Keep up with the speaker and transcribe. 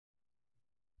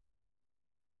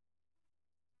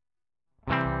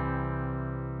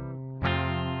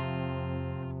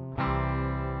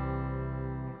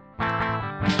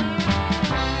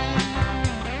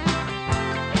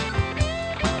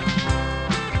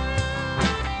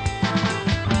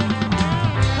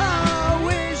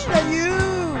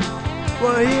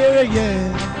here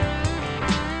again.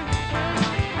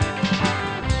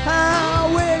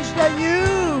 I wish that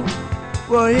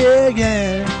you were here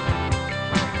again.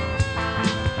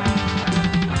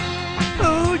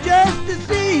 Oh, just to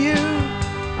see you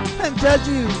and touch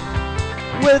you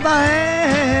with my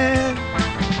hand.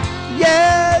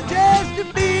 Yeah, just to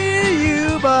feel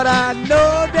you, but I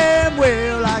know damn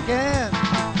well I can't.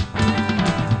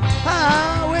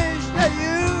 I wish that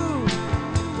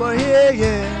you were here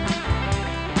again.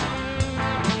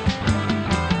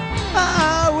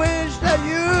 I wish that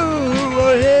you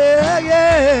were here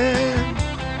again.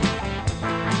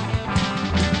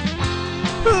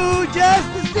 Ooh, just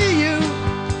to see you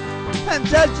and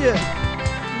touch you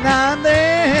now and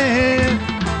then.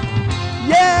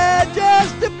 Yeah,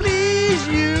 just to please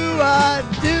you, I'd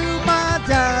do my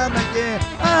time again.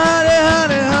 Honey,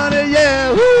 honey, honey,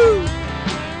 yeah, woo!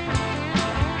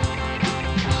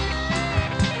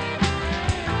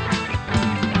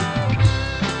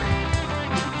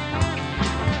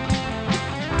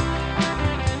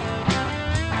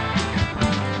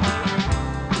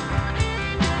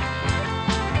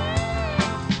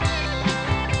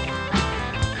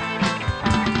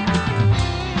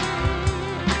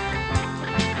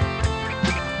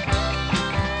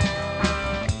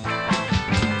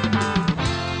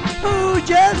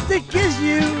 Just to kiss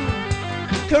you,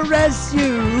 caress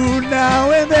you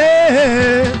now and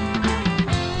then.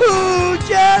 Ooh,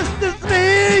 just to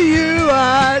thrill you,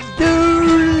 I'd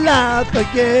do life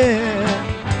again.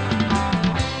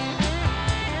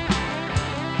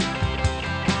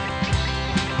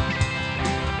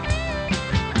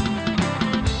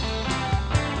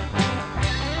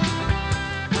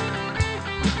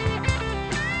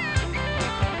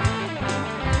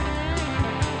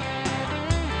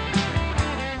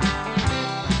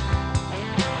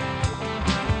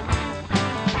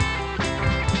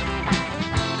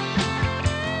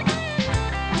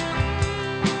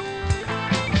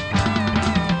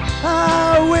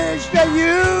 I wish that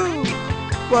you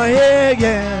were here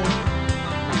again.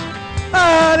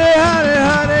 Honey, honey,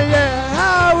 honey, yeah.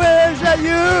 I wish that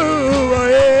you were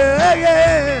here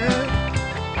again.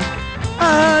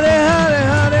 Honey, honey,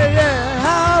 honey, yeah.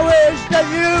 I wish that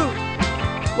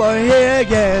you were here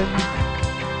again.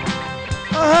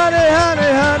 Honey,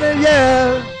 honey, honey,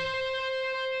 yeah.